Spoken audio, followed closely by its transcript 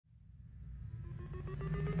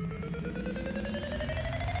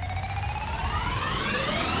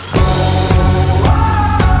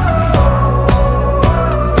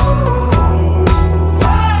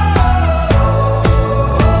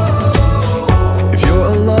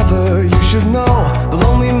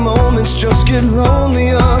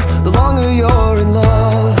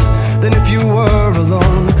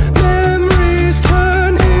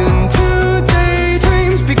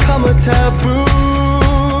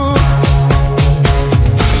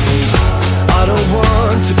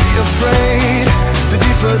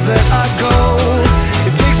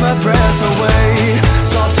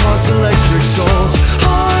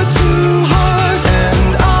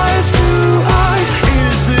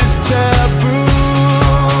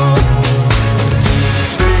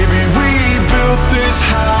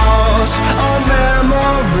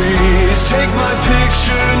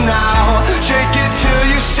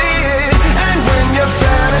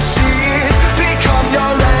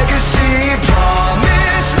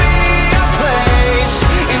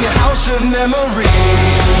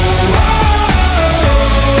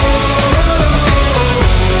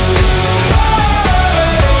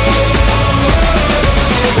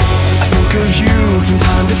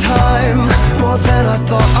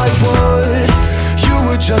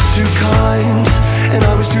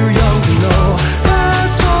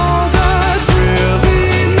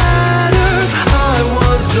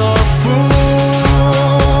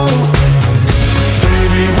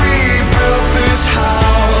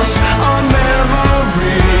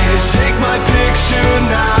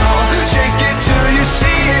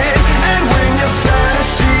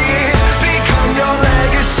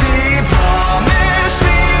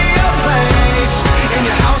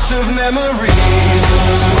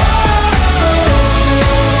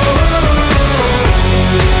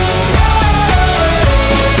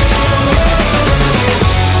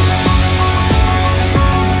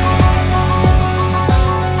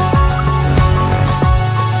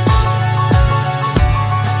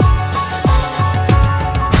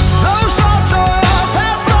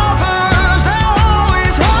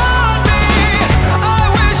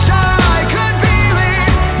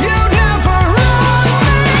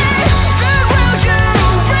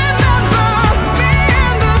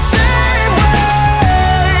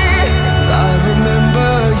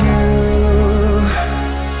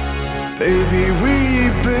Baby, we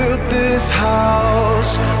built this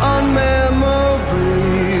house on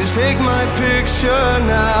memories. Take my picture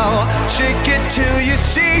now, shake it till you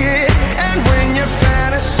see it. And when your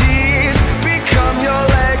fantasies become your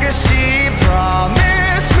legacy,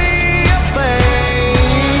 promise me a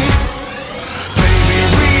place. Baby,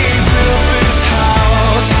 we built this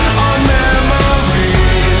house on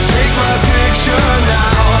memories. Take my picture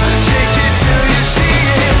now, shake it till you see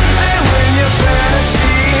it. And when your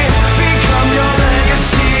fantasies become your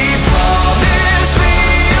legacy, promise me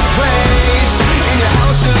a place in your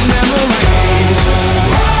house of memories.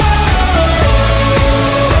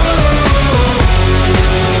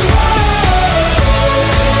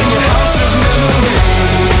 In your house of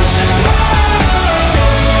memories.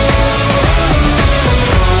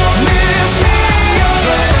 Promise me a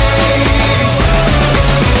place.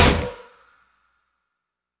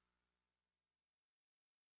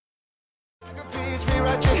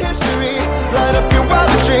 Rewrite your history, light up your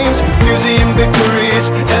wildest dreams, museum victories.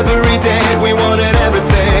 Every day we wanted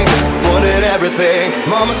everything, wanted everything.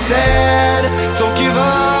 Mama said, don't give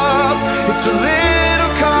up, it's a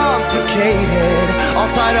little complicated. All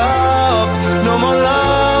tied up, no more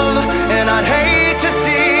love, and I'd hate to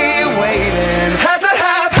see you waiting. Had to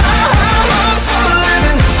have high hopes for a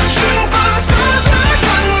living, shooting for the stars, but I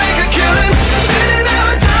couldn't make a killing. Didn't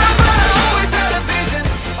ever die, but I always had a vision,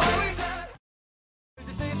 always had.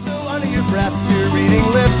 Still under your breath, tear reading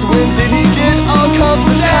lips. When did he get all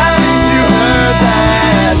confident? You heard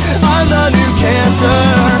that I'm the new cancer.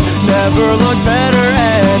 Never looked better,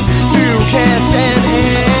 and you can't stand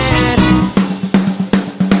it.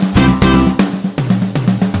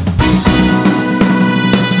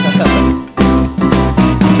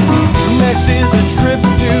 Next is a trip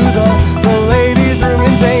to the ladies' room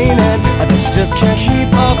in Vain, and I bet you just can't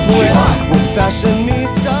keep up with fashion.